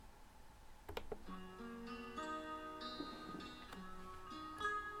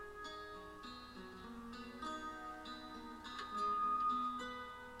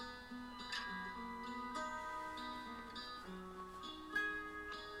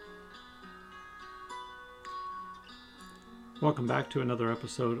Welcome back to another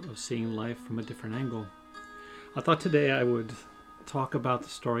episode of Seeing Life from a Different Angle. I thought today I would talk about the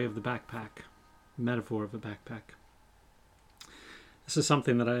story of the backpack, the metaphor of a backpack. This is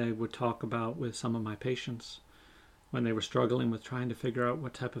something that I would talk about with some of my patients when they were struggling with trying to figure out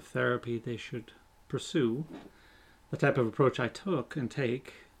what type of therapy they should pursue. The type of approach I took and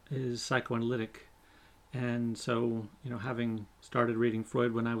take is psychoanalytic. And so, having started reading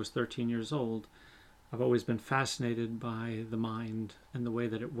Freud when I was 13 years old, I've always been fascinated by the mind and the way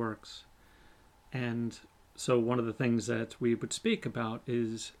that it works. And so one of the things that we would speak about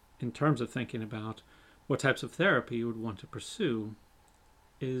is, in terms of thinking about what types of therapy you would want to pursue,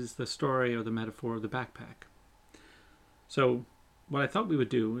 is the story or the metaphor of the backpack. So what I thought we would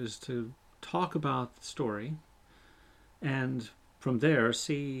do is to talk about the story and from there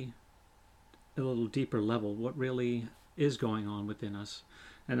see a little deeper level what really is going on within us.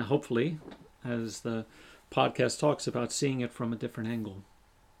 And hopefully, as the podcast talks about, seeing it from a different angle.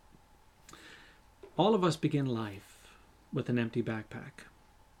 All of us begin life with an empty backpack.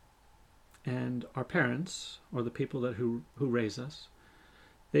 And our parents, or the people who raise us,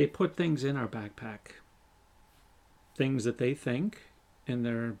 they put things in our backpack. Things that they think, in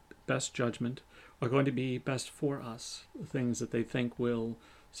their best judgment, are going to be best for us. Things that they think will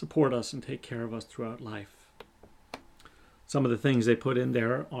support us and take care of us throughout life. Some of the things they put in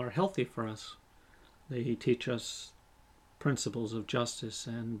there are healthy for us. They teach us principles of justice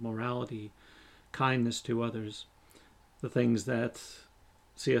and morality, kindness to others, the things that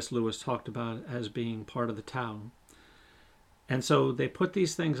C.S. Lewis talked about as being part of the Tao. And so they put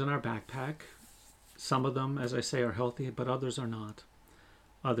these things in our backpack. Some of them, as I say, are healthy, but others are not.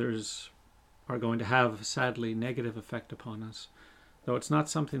 Others are going to have, sadly, negative effect upon us. Though it's not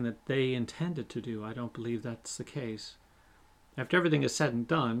something that they intended to do, I don't believe that's the case. After everything is said and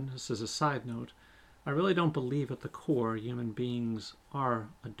done, this is a side note, I really don't believe at the core human beings are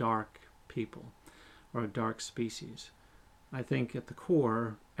a dark people or a dark species. I think at the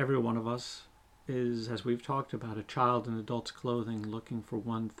core, every one of us is, as we've talked about, a child in adult's clothing looking for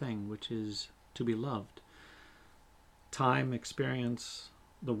one thing, which is to be loved. Time, experience,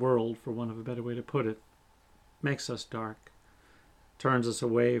 the world, for want of a better way to put it, makes us dark, turns us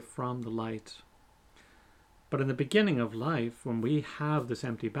away from the light. But in the beginning of life, when we have this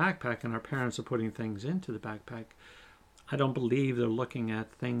empty backpack and our parents are putting things into the backpack, I don't believe they're looking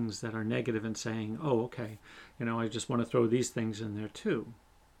at things that are negative and saying, oh, okay, I just want to throw these things in there too.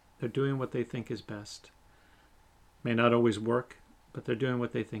 They're doing what they think is best. May not always work, but they're doing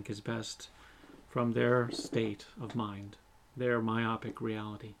what they think is best from their state of mind, their myopic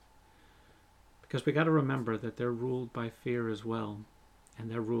reality. Because we got to remember that they're ruled by fear as well, and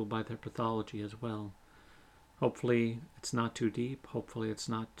they're ruled by their pathology as well. Hopefully it's not too deep, hopefully it's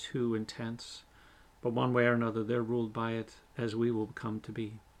not too intense, but one way or another they're ruled by it as we will come to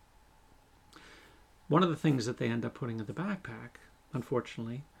be. One of the things that they end up putting in the backpack,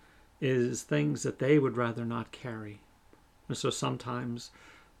 unfortunately, is things that they would rather not carry. And so sometimes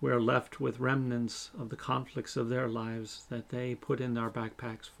we're left with remnants of the conflicts of their lives that they put in our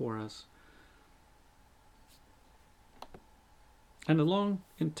backpacks for us. And along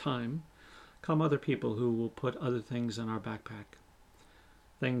in time come other people who will put other things in our backpack.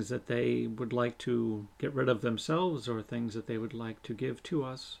 Things that they would like to get rid of themselves or things that they would like to give to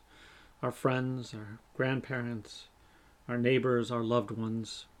us. Our friends, our grandparents, our neighbors, our loved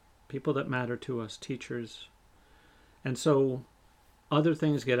ones, people that matter to us, teachers. And so other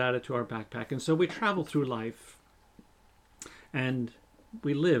things get added to our backpack. And so we travel through life and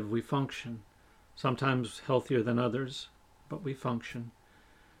we live, we function. Sometimes healthier than others, but we function.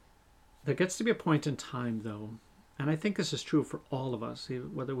 There gets to be a point in time, though, and I think this is true for all of us,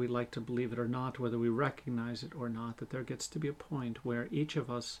 whether we like to believe it or not, whether we recognize it or not, that there gets to be a point where each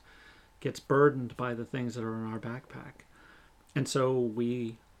of us gets burdened by the things that are in our backpack. And so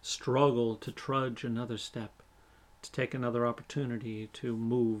we struggle to trudge another step, to take another opportunity to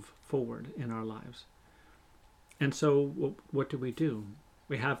move forward in our lives. And so what do?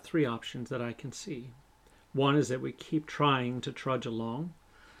 We have three options that I can see. One is that we keep trying to trudge along,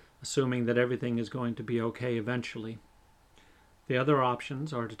 assuming that everything is going to be okay eventually. The other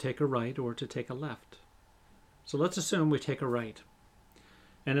options are to take a right or to take a left. So let's assume we take a right.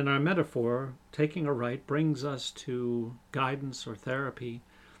 And in our metaphor, taking a right brings us to guidance or therapy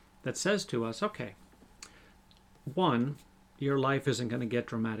that says to us, okay, one, your life isn't going to get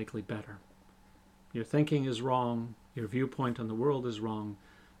dramatically better. Your thinking is wrong. Your viewpoint on the world is wrong.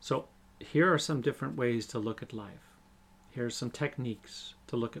 So here are some different ways to look at life. Here's some techniques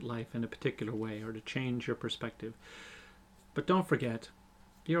to look at life in a particular way or to change your perspective. But don't forget,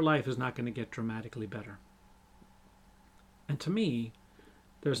 your life is not going to get dramatically better. And to me,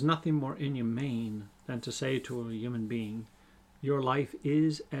 there's nothing more inhumane than to say to a human being, your life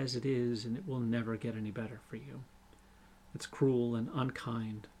is as it is and it will never get any better for you. It's cruel and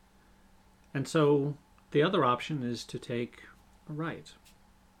unkind. And so the other option is to take a right.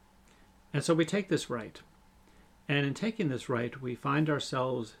 And so we take this right. And in taking this right, we find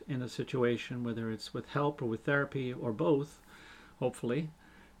ourselves in a situation, whether it's with help or with therapy or both, hopefully,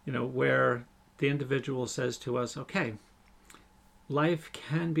 where the individual says to us, okay, life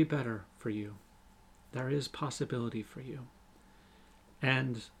can be better for you. There is possibility for you.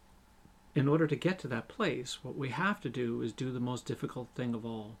 And in order to get to that place, what we have to do is do the most difficult thing of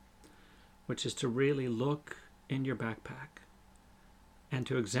all, which is to really look in your backpack and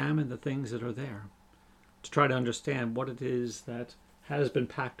to examine the things that are there, to try to understand what it is that has been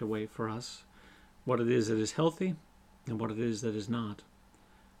packed away for us, what it is that is healthy, and what it is that is not,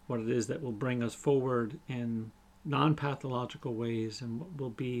 what it is that will bring us forward in non-pathological ways and what will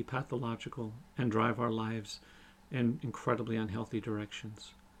be pathological and drive our lives in incredibly unhealthy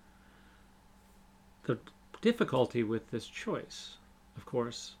directions. The difficulty with this choice, of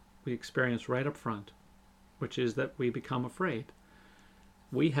course, we experience right up front, which is that we become afraid.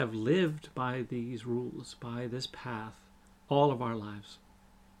 We have lived by these rules, by this path, all of our lives.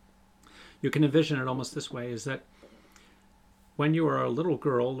 You can envision it almost this way, is that when you are a little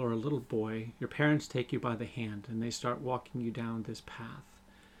girl or a little boy, your parents take you by the hand and they start walking you down this path.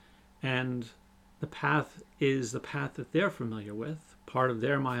 And the path is the path that they're familiar with, part of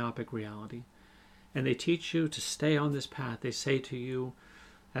their myopic reality. And they teach you to stay on this path. They say to you,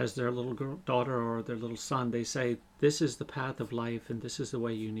 as their little daughter or their little son, they say, this is the path of life and this is the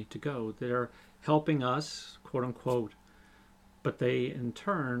way you need to go. They're helping us, quote unquote, but they in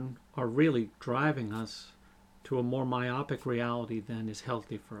turn are really driving us to a more myopic reality than is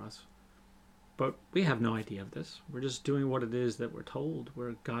healthy for us. But we have no idea of this. We're just doing what it is that we're told.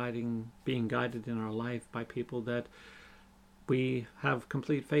 We're being guided in our life by people that we have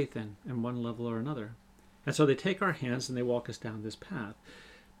complete faith in one level or another. And so they take our hands and they walk us down this path.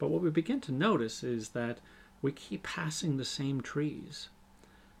 But what we begin to notice is that we keep passing the same trees.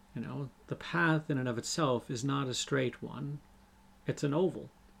 The path in and of itself is not a straight one. It's an oval.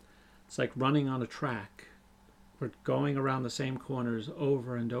 It's like running on a track. We're going around the same corners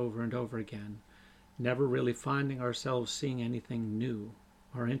over and over and over again, never really finding ourselves seeing anything new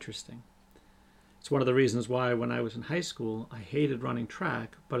or interesting. It's one of the reasons why when I was in high school, I hated running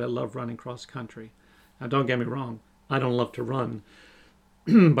track, but I loved running cross country. Now, don't get me wrong. I don't love to run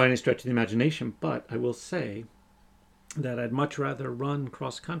by any stretch of the imagination, but I will say that I'd much rather run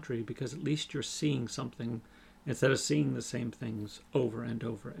cross country because at least you're seeing something instead of seeing the same things over and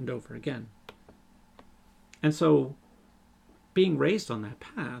over and over again. And so being raised on that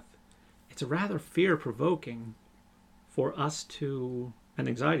path, it's rather fear-provoking for us to, and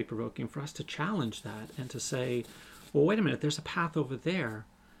anxiety-provoking for us to challenge that and to say, well, wait a minute, there's a path over there.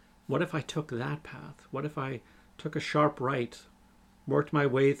 What if I took that path? What if I took a sharp right, worked my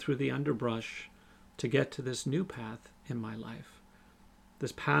way through the underbrush to get to this new path in my life?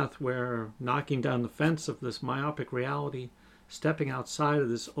 This path where knocking down the fence of this myopic reality, stepping outside of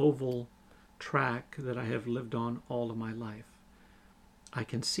this oval track that I have lived on all of my life. I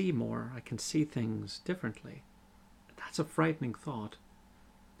can see more. I can see things differently. That's a frightening thought.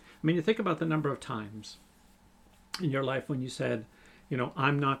 I mean, you think about the number of times in your life when you said,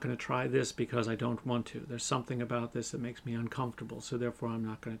 I'm not going to try this because I don't want to. There's something about this that makes me uncomfortable, so therefore I'm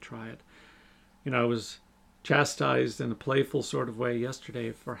not going to try it. I was chastised in a playful sort of way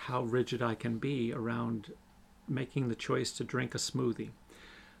yesterday for how rigid I can be around making the choice to drink a smoothie.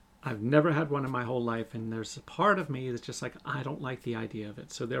 I've never had one in my whole life, and there's a part of me that's just like, I don't like the idea of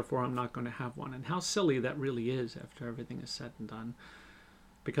it, so therefore I'm not going to have one. And how silly that really is after everything is said and done.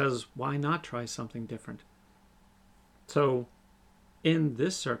 Because why not try something different? So in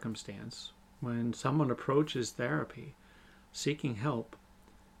this circumstance, when someone approaches therapy, seeking help,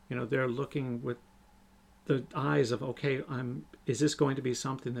 they're looking with the eyes of, okay, is this going to be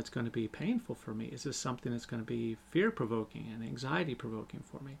something that's going to be painful for me? Is this something that's going to be fear-provoking and anxiety-provoking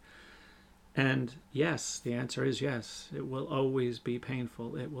for me? And yes, the answer is yes. It will always be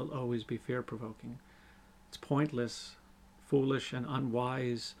painful. It will always be fear-provoking. It's pointless, foolish, and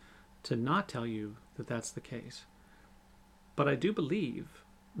unwise to not tell you that that's the case. But I do believe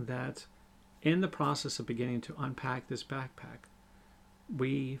that in the process of beginning to unpack this backpack,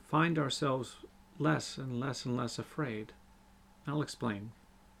 we find ourselves less and less and less afraid. I'll explain.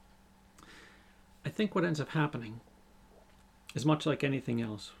 I think what ends up happening is much like anything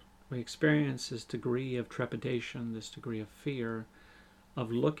else. We experience this degree of trepidation, this degree of fear,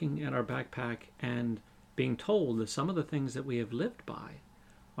 of looking at our backpack and being told that some of the things that we have lived by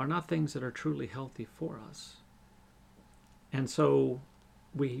are not things that are truly healthy for us. And so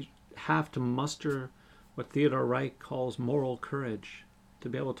we have to muster what Theodore Reich calls moral courage to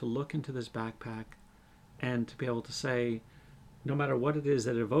be able to look into this backpack and to be able to say, no matter what it is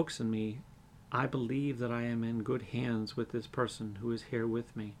that evokes in me, I believe that I am in good hands with this person who is here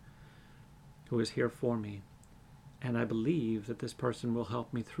with me, who is here for me. And I believe that this person will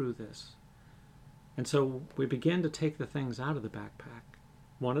help me through this. And so we begin to take the things out of the backpack,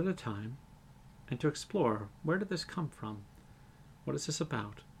 one at a time, and to explore, where did this come from? What is this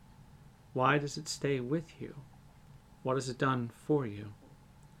about? Why does it stay with you? What has it done for you?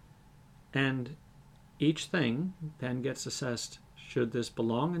 And each thing then gets assessed, should this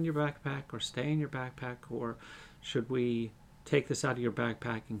belong in your backpack or stay in your backpack, or should we take this out of your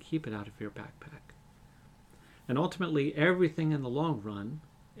backpack and keep it out of your backpack? And ultimately, everything in the long run,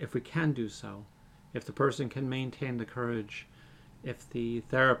 if we can do so, if the person can maintain the courage, if the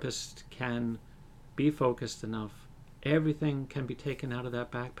therapist can be focused enough, everything can be taken out of that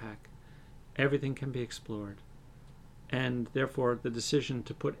backpack. Everything can be explored. And therefore, the decision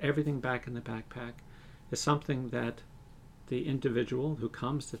to put everything back in the backpack is something that the individual who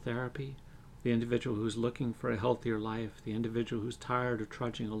comes to therapy, the individual who's looking for a healthier life, the individual who's tired of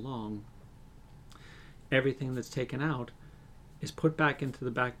trudging along, everything that's taken out is put back into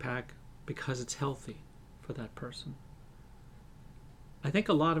the backpack because it's healthy for that person. I think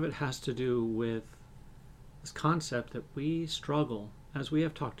a lot of it has to do with this concept that we struggle, as we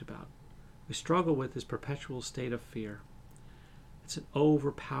have talked about, we struggle with this perpetual state of fear. It's an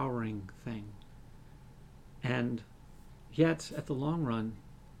overpowering thing. And yet, at the long run,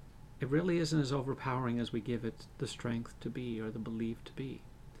 it really isn't as overpowering as we give it the strength to be or the belief to be.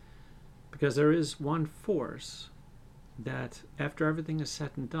 Because there is one force that, after everything is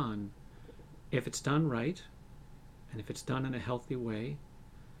said and done, if it's done right, and if it's done in a healthy way,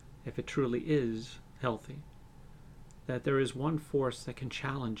 if it truly is healthy, that there is one force that can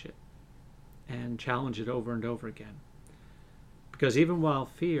challenge it, and challenge it over and over again. Because even while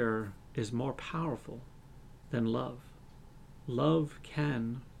fear is more powerful than love, love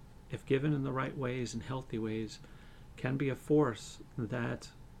can, if given in the right ways and healthy ways, can be a force that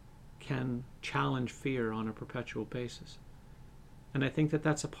can challenge fear on a perpetual basis. And I think that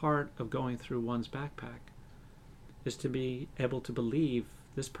that's a part of going through one's backpack, is to be able to believe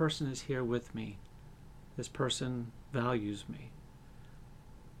this person is here with me. This person values me.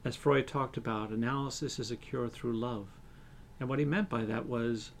 As Freud talked about, analysis is a cure through love. And what he meant by that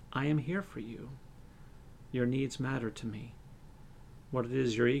was, I am here for you. Your needs matter to me. What it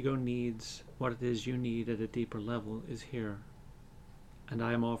is your ego needs, what it is you need at a deeper level is here. And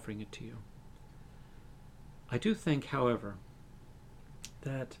I am offering it to you. I do think, however,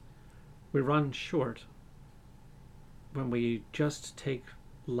 that we run short when we just take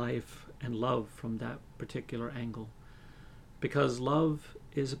life and love from that particular angle. Because love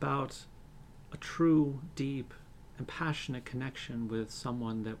is about a true, deep, and passionate connection with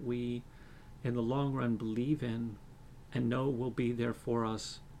someone that we, in the long run, believe in and know will be there for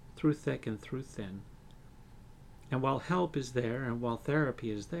us through thick and through thin. And while help is there and while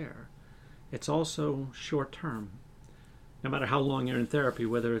therapy is there, it's also short-term. No matter how long you're in therapy,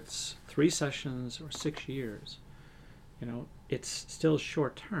 whether it's 3 sessions or 6 years, it's still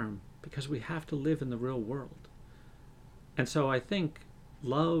short-term because we have to live in the real world. And so I think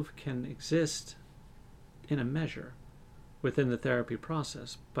love can exist in a measure within the therapy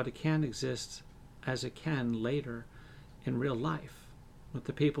process, but it can exist as it can later in real life with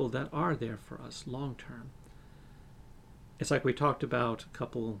the people that are there for us long-term. It's like we talked about a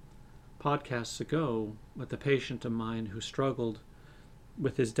couple podcasts ago with a patient of mine who struggled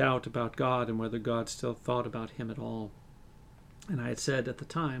with his doubt about God and whether God still thought about him at all. And I had said at the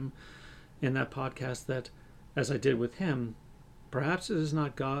time in that podcast that, as I did with him, perhaps it is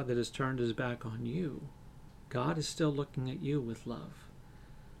not God that has turned his back on you. God is still looking at you with love.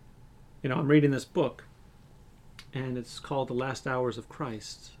 I'm reading this book, and it's called The Last Hours of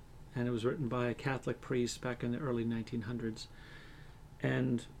Christ, and it was written by a Catholic priest back in the early 1900s.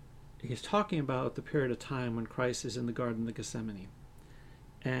 And he's talking about the period of time when Christ is in the Garden of Gethsemane.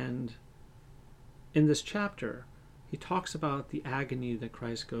 And in this chapter, he talks about the agony that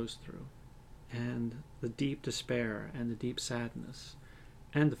Christ goes through, and the deep despair, and the deep sadness,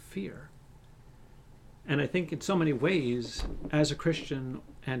 and the fear. And I think in so many ways, as a Christian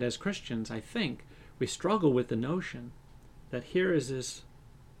and as Christians, I think we struggle with the notion that here is this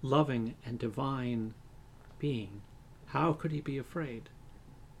loving and divine being. How could he be afraid?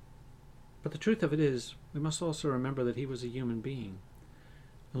 But the truth of it is, we must also remember that he was a human being.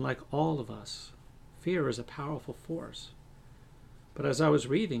 And like all of us, Fear is a powerful force. But as I was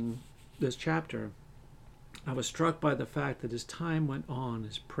reading this chapter, I was struck by the fact that as time went on,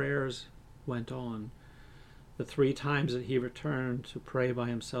 his prayers went on, the 3 times that he returned to pray by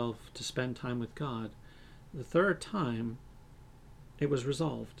himself, to spend time with God, the 3rd time, it was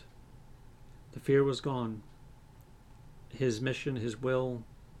resolved. The fear was gone. His mission, his will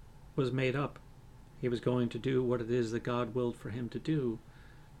was made up. He was going to do what it is that God willed for him to do,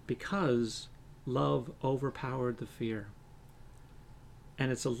 because love overpowered the fear.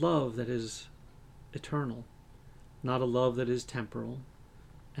 And it's a love that is eternal, not a love that is temporal,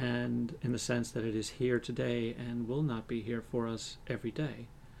 and in the sense that it is here today and will not be here for us every day.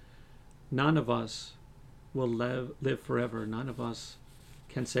 None of us will live forever. None of us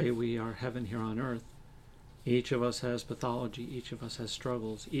can say we are heaven here on earth. Each of us has pathology. Each of us has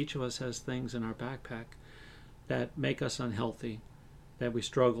struggles. Each of us has things in our backpack that make us unhealthy, that we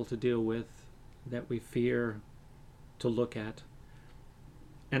struggle to deal with, that we fear to look at.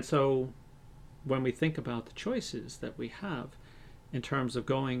 And so when we think about the choices that we have in terms of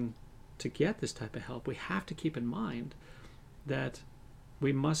going to get this type of help, we have to keep in mind that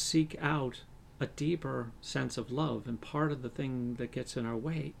we must seek out a deeper sense of love. And part of the thing that gets in our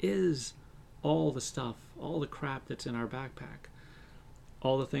way is all the stuff, all the crap that's in our backpack,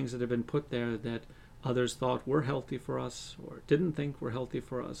 all the things that have been put there that others thought were healthy for us or didn't think were healthy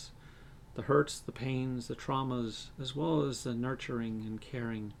for us. The hurts, the pains, the traumas, as well as the nurturing and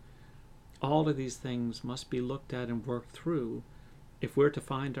caring. All of these things must be looked at and worked through if we're to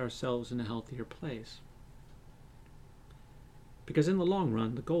find ourselves in a healthier place. Because in the long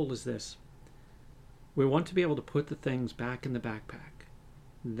run, the goal is this. We want to be able to put the things back in the backpack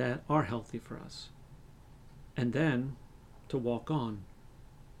that are healthy for us, and then to walk on,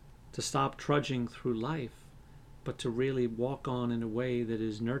 to stop trudging through life, but to really walk on in a way that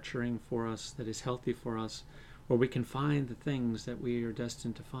is nurturing for us, that is healthy for us, where we can find the things that we are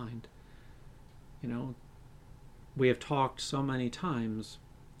destined to find. You know, we have talked so many times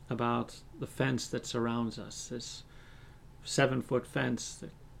about the fence that surrounds us, this 7-foot fence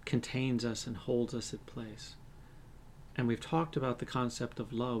that contains us and holds us in place. And we've talked about the concept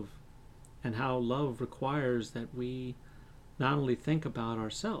of love and how love requires that we not only think about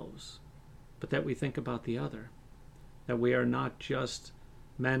ourselves, but that we think about the other. That we are not just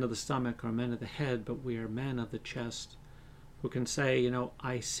men of the stomach or men of the head, but we are men of the chest who can say, you know,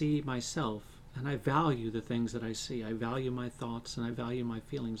 I see myself and I value the things that I see. I value my thoughts and I value my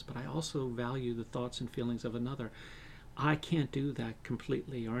feelings, but I also value the thoughts and feelings of another. I can't do that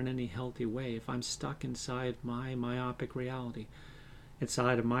completely or in any healthy way if I'm stuck inside my myopic reality,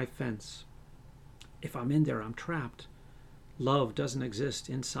 inside of my fence. If I'm in there, I'm trapped. Love doesn't exist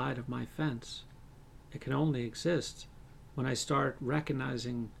inside of my fence. It can only exist when I start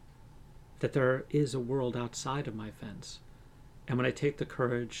recognizing that there is a world outside of my fence. And when I take the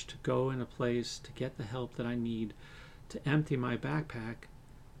courage to go in a place to get the help that I need, to empty my backpack,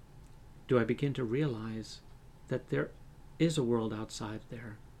 do I begin to realize that there is a world outside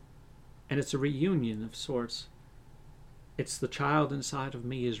there. And it's a reunion of sorts. It's the child inside of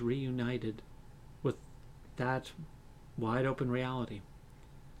me is reunited with that wide open reality.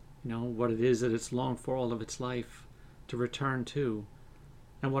 You know, what it is that it's longed for all of its life to return to.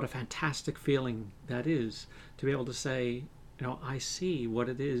 And what a fantastic feeling that is, to be able to say, you know, I see what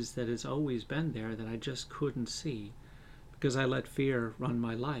it is that has always been there that I just couldn't see because I let fear run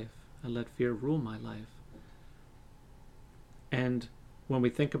my life. I let fear rule my life. And when we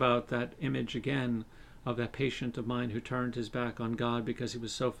think about that image again of that patient of mine who turned his back on God because he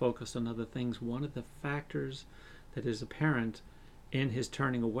was so focused on other things, one of the factors that is apparent in his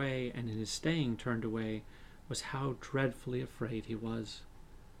turning away and in his staying turned away was how dreadfully afraid he was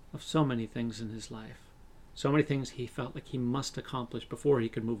of so many things in his life. So many things he felt like he must accomplish before he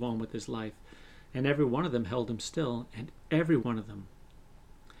could move on with his life. And every one of them held him still, and every one of them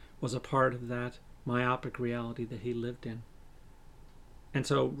was a part of that myopic reality that he lived in. And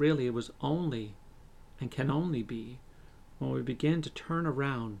so really it was only and can only be when we begin to turn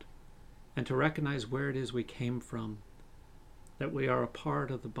around and to recognize where it is we came from, that we are a part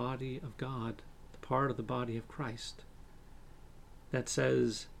of the body of God, the part of the body of Christ, that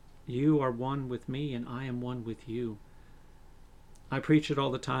says, you are one with me and I am one with you. I preach it all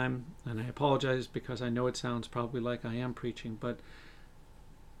the time, and I apologize because I know it sounds probably like I am preaching, but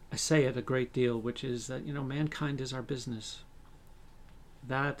I say it a great deal, which is that, you know, mankind is our business.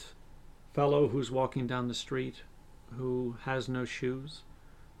 That fellow who's walking down the street who has no shoes,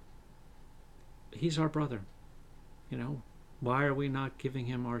 he's our brother. You know, why are we not giving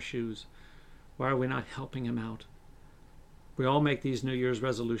him our shoes? Why are we not helping him out? We all make these New Year's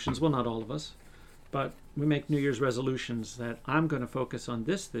resolutions. Well, not all of us, But we make New Year's resolutions that I'm going to focus on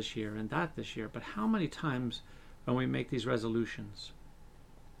this year and that this year. But how many times when we make these resolutions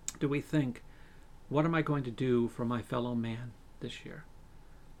do we think, what am I going to do for my fellow man this year?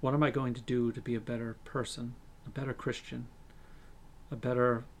 What am I going to do to be a better person, a better Christian, a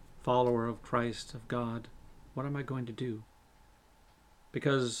better follower of Christ, of God? What am I going to do?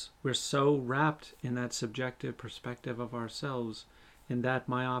 Because we're so wrapped in that subjective perspective of ourselves, in that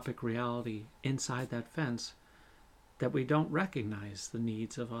myopic reality inside that fence, that we don't recognize the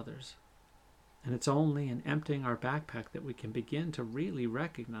needs of others. And it's only in emptying our backpack that we can begin to really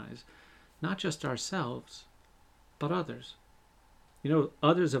recognize not just ourselves, but others.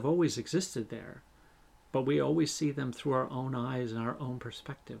 Others have always existed there, but we always see them through our own eyes and our own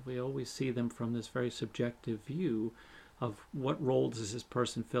perspective. We always see them from this very subjective view of what role does this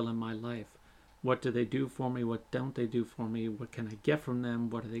person fill in my life? What do they do for me? What don't they do for me? What can I get from them?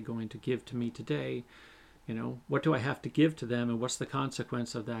 What are they going to give to me today? What do I have to give to them, and what's the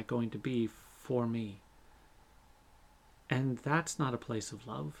consequence of that going to be for me? And that's not a place of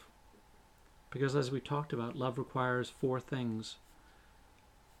love. Because as we talked about, love requires 4 things.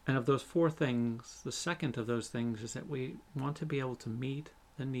 And of those 4 things, the second of those things is that we want to be able to meet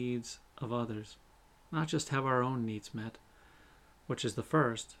the needs of others. Not just have our own needs met, which is the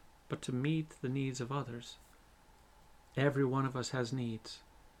first, but to meet the needs of others. Every one of us has needs.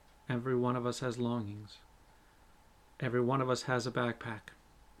 Every one of us has longings. Every one of us has a backpack.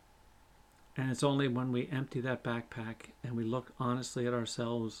 And it's only when we empty that backpack and we look honestly at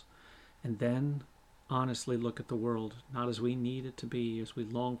ourselves, and then honestly look at the world, not as we need it to be, as we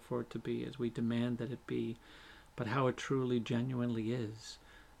long for it to be, as we demand that it be, but how it truly, genuinely is,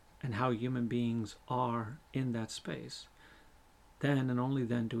 and how human beings are in that space. Then and only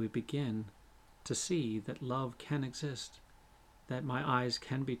then do we begin to see that love can exist, that my eyes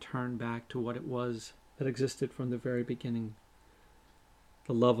can be turned back to what it was that existed from the very beginning.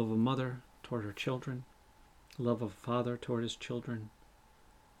 The love of a mother toward her children, the love of a father toward his children,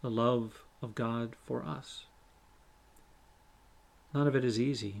 the love of God for us. None of it is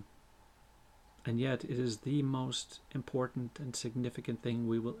easy, and yet it is the most important and significant thing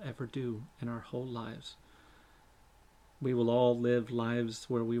we will ever do in our whole lives. We will all live lives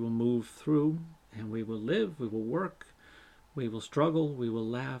where we will move through, and we will live, we will work, we will struggle, we will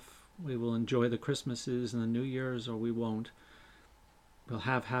laugh, we will enjoy the Christmases and the New Years, or we won't. We'll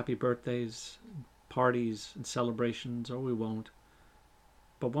have happy birthdays, parties, and celebrations, or we won't.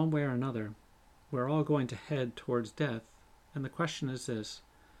 But one way or another, we're all going to head towards death, and the question is this: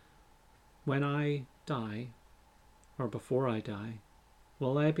 when I die, or before I die,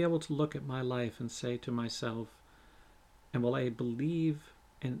 will I be able to look at my life and say to myself, and will I believe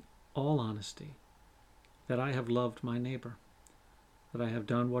in all honesty that I have loved my neighbor, that I have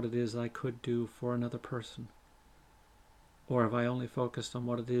done what it is I could do for another person? Or have I only focused on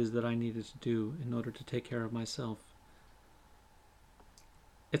what it is that I needed to do in order to take care of myself?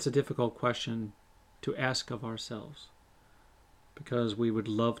 It's a difficult question to ask of ourselves, because we would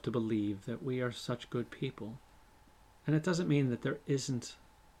love to believe that we are such good people. And it doesn't mean that there isn't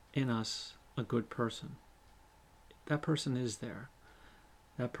in us a good person. That person is there.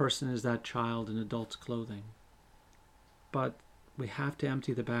 That person is that child in adult's clothing. But we have to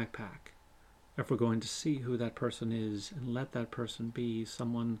empty the backpack if we're going to see who that person is, and let that person be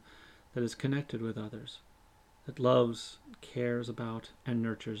someone that is connected with others, that loves, cares about, and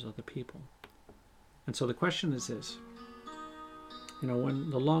nurtures other people. And so the question is this: in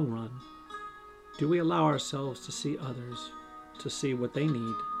the long run, do we allow ourselves to see others, to see what they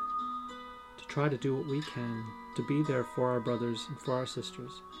need, to try to do what we can to be there for our brothers and for our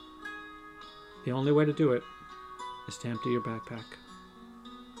sisters? The only way to do it is to empty your backpack.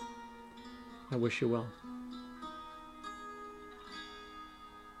 I wish you well.